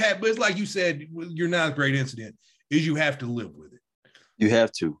but it's like you said, your ninth grade incident is you have to live with it. You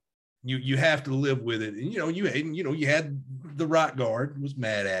have to. You have to live with it. And you had the right guard was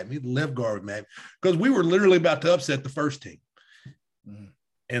mad at me, the left guard was mad because we were literally about to upset the first team. Mm-hmm.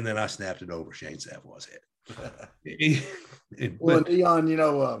 And then I snapped it over Shane Savoy's head. Well, Deion,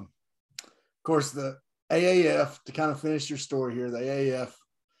 of course, the AAF, to kind of finish your story here, the AAF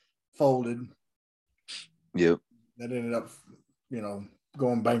folded. Yep. That ended up,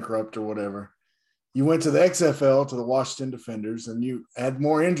 going bankrupt or whatever. You went to the XFL, to the Washington Defenders, and you had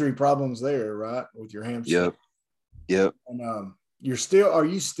more injury problems there, right, with your hamstring. Yep. And are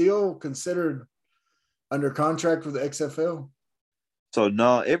you still considered under contract with the XFL? So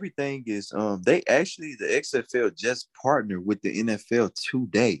no, everything is the XFL just partnered with the NFL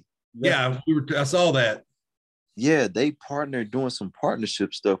today. Yeah, I saw that. Yeah, they partnered doing some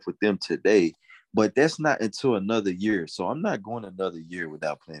partnership stuff with them today. But that's not until another year. So I'm not going another year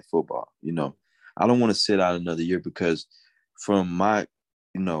without playing football. I don't want to sit out another year because from my,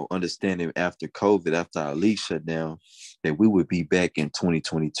 understanding after COVID, after our league shut down, that we would be back in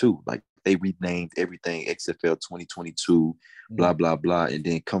 2022. Like they renamed everything XFL 2022, blah, blah, blah. And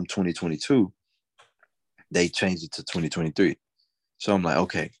then come 2022, they changed it to 2023. So I'm like,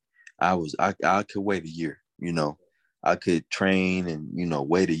 okay, I could wait a year, I could train and,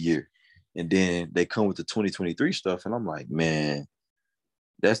 wait a year. And then they come with the 2023 stuff. And I'm like, man,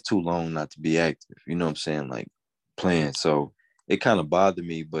 that's too long not to be active. You know what I'm saying? Like playing. So it kind of bothered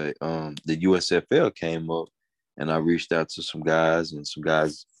me. But the USFL came up and I reached out to some guys and some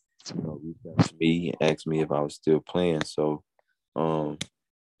guys, reached out to me and asked me if I was still playing. So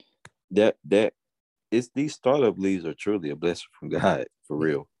these startup leagues are truly a blessing from God for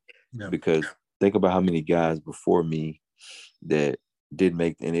real. Yeah. Because think about how many guys before me that did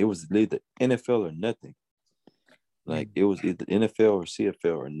make, and it was either NFL or nothing. Like it was either NFL or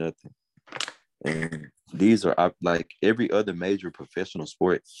CFL or nothing. And these are like every other major professional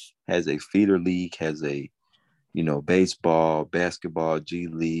sport has a feeder league, has a, baseball, basketball, G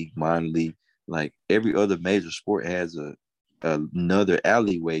League, minor league. Like every other major sport has another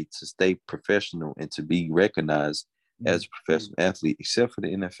alleyway to stay professional and to be recognized as a professional athlete, except for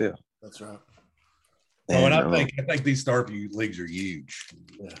the NFL. That's right. And I think these startup leagues are huge.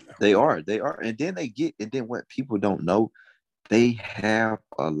 Yeah. They are. And then what people don't know, they have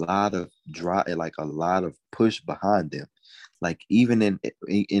a lot of a lot of push behind them. Like even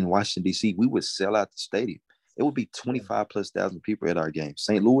in Washington, D.C., we would sell out the stadium. It would be 25,000+ people at our game.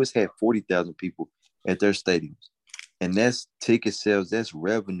 St. Louis had 40,000 people at their stadiums. And that's ticket sales, that's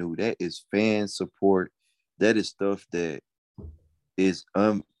revenue, that is fan support, that is stuff that is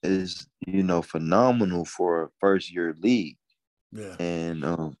phenomenal for a first year league. Yeah. And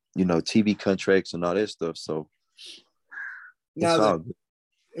TV contracts and all that stuff. So now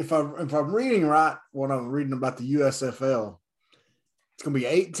if I'm reading right, what I'm reading about the USFL, it's gonna be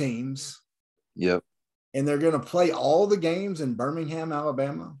 8 teams. Yep. And they're gonna play all the games in Birmingham,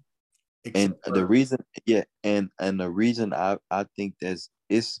 Alabama. And the reason, and the reason I think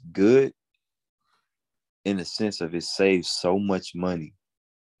it's good in the sense of it saves so much money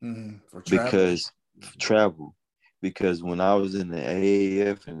for travel. Because when I was in the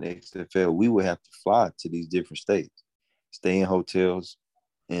AAF and the XFL, we would have to fly to these different states, stay in hotels,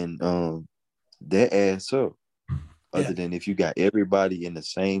 and that adds up. Other than if you got everybody in the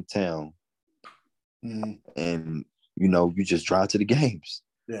same town, and you just drive to the games.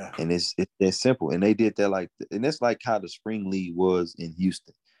 Yeah. And it's that simple. And they did that and that's like how the spring league was in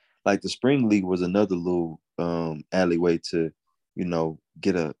Houston. Like the spring league was another little alleyway to,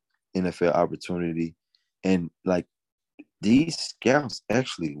 get a NFL opportunity. And like these scouts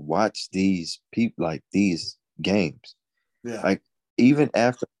actually watch these people, like these games. Yeah. Like even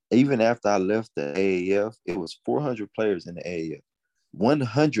after I left the AAF, it was 400 players in the AAF.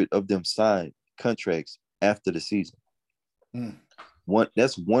 100 of them signed contracts after the season.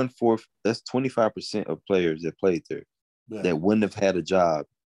 That's 1/4. That's 25% of players that played there that wouldn't have had a job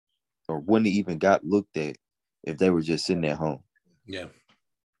or wouldn't have even got looked at if they were just sitting at home. Yeah.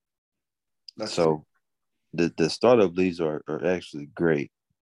 So the startup leagues are actually great.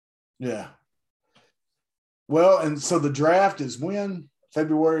 Yeah. Well, and so the draft is when?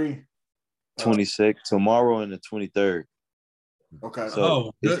 February 26th, tomorrow and the 23rd. Okay.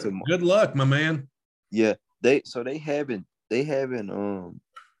 So good luck, my man. Yeah. They having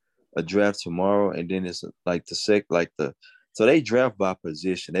a draft tomorrow, and then it's like so they draft by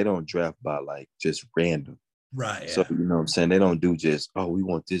position. They don't draft by like just random. Right. Yeah. So you know what I'm saying? They don't do just, we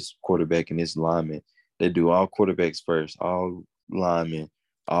want this quarterback and this lineman. They do all quarterbacks first, all linemen,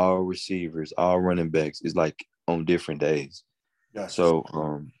 all receivers, all running backs. It's like on different days. Gotcha. So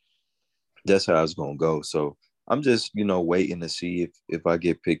that's how it's gonna go. So I'm just, waiting to see if I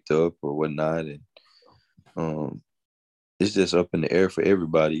get picked up or whatnot. And it's just up in the air for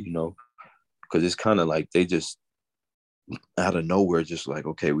everybody, because it's kind of like they just out of nowhere, just like,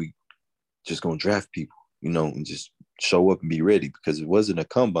 okay, we just gonna draft people, and just show up and be ready, because it wasn't a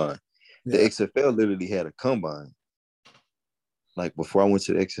combine. The XFL literally had a combine. Like before I went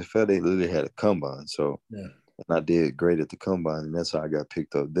to the XFL, they literally had a combine. So and I did great at the combine, and that's how I got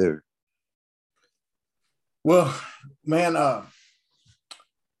picked up there. Well, man,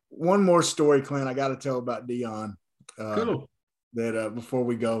 one more story, Clint, I got to tell about Deion. Cool. That before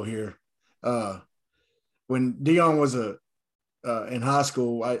we go here, when Deion was in high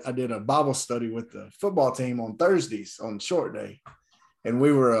school, I did a Bible study with the football team on Thursdays on short day, and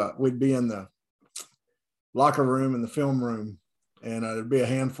we'd be in the locker room and the film room, and there'd be a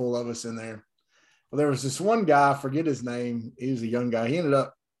handful of us in there. Well, there was this one guy, I forget his name. He was a young guy. He ended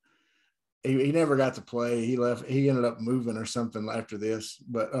up. He never got to play. He left. He ended up moving or something after this,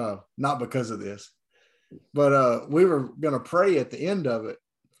 but not because of this. But we were going to pray at the end of it,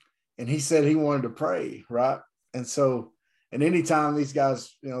 and he said he wanted to pray, right? And so, and anytime these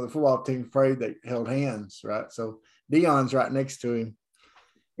guys, the football team prayed, they held hands, right? So Deion's right next to him.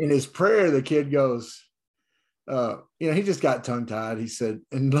 In his prayer, the kid goes, he just got tongue-tied. He said,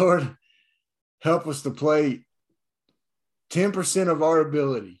 "And Lord, help us to play 10% of our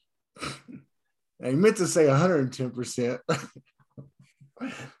ability." And he meant to say 110%,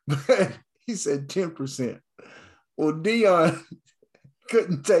 but he said 10%. Well, Deion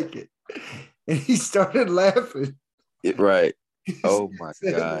couldn't take it, and he started laughing. Right. Oh my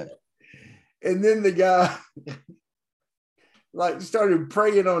God. And then the guy started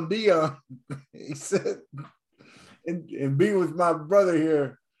praying on Deion. He said, and be with my brother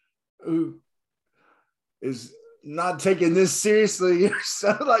here who is not taking this seriously or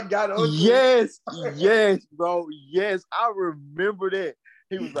something like God. Yes, bro. Yes, I remember that.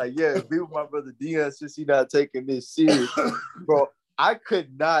 He was like, "Yeah, be with my brother Deion since he not taking this serious." Bro, I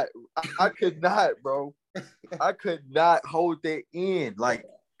could not, bro. I could not hold that in, like,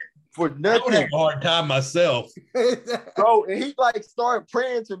 for nothing. I would have a hard time myself. Bro, and he started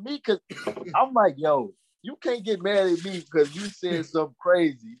praying to me, because I'm like, yo, you can't get mad at me because you said something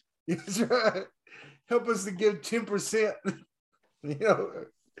crazy. That's right. Help us to give 10%.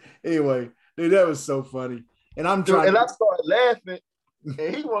 Anyway, dude, that was so funny. And I'm trying. And I started laughing,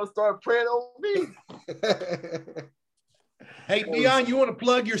 and he want to start praying on me. Hey, Deion, you want to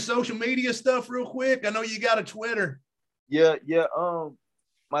plug your social media stuff real quick? I know you got a Twitter. Yeah.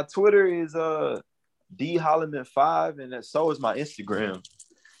 My Twitter is D Holliman 5, and so is my Instagram.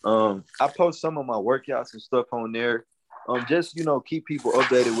 I post some of my workouts and stuff on there. Just keep people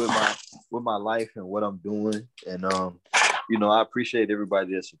updated with my life and what I'm doing. And I appreciate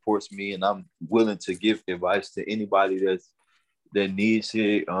everybody that supports me, and I'm willing to give advice to anybody that needs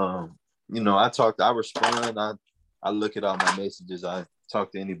it. I respond. I look at all my messages. I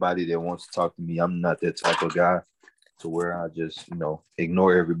talk to anybody that wants to talk to me. I'm not that type of guy to where I just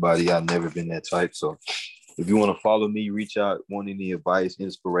ignore everybody. I've never been that type. So if you want to follow me, reach out, want any advice,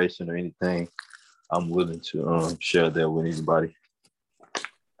 inspiration, or anything, I'm willing to share that with anybody.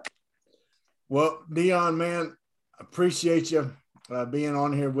 Well, Deion, man, appreciate you being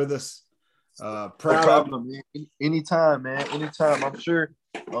on here with us. Proud no problem, man. Anytime, man. Anytime. I'm sure,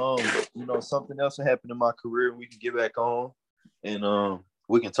 something else will happen in my career. We can get back on, and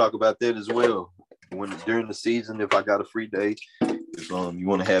we can talk about that as well. During the season, if I got a free day, if you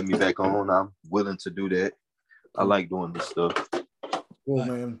want to have me back on, I'm willing to do that. I like doing this stuff. Cool,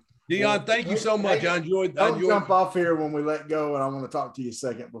 man. Deion, thank you so much. I enjoyed. Don't jump off here when we let go, and I want to talk to you a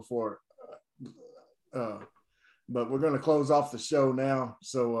second before. But we're going to close off the show now.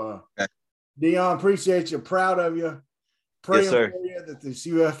 So, Deion, appreciate you. Proud of you. Praying for you that this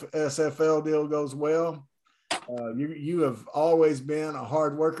USFL deal goes well. You have always been a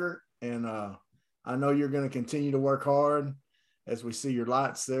hard worker, and I know you're going to continue to work hard as we see your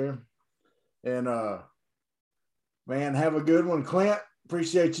lights there. And man, have a good one, Clint.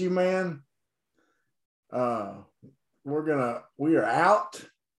 Appreciate you, man. We are out.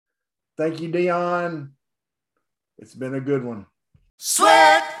 Thank you, Deion. It's been a good one.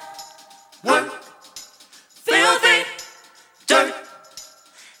 Sweat, work, filthy, dirt,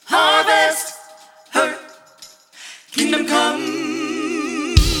 harvest, hurt, kingdom come.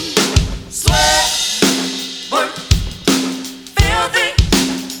 Sweat, work, filthy,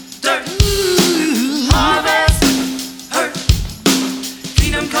 dirt, harvest, hurt,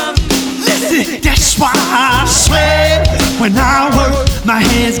 kingdom come. Listen, that's why I sweat when I work. My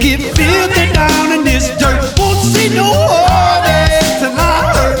hands get filthy down in this dirt. Won't see no harvest till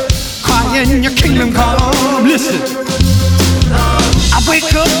I hurt. Crying your kingdom come. Listen, I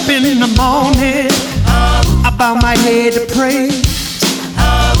wake up in the morning, I bow my head to pray.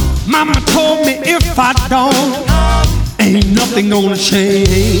 Mama told me if I don't, ain't nothing gonna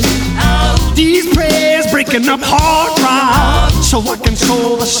change. These prayers breaking up hard ground so I can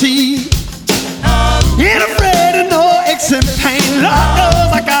sow the seed. Ain't afraid of no aches and pain. Lord knows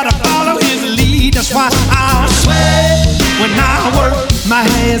I gotta follow his lead. That's why I sweat when I work. My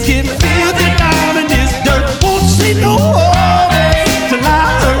hands get filthy down in this dirt. Won't see no harvest till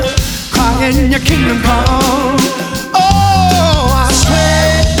I hurt. Crying your kingdom come. Oh, I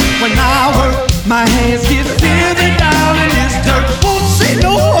sweat when I work. My hands get filthy down in this dirt. Won't see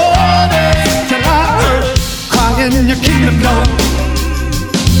no harvest till I hurt. Crying your kingdom come.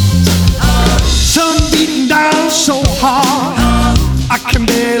 Sun beating down so hard, I can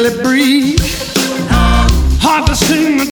barely breathe. Hard to sing the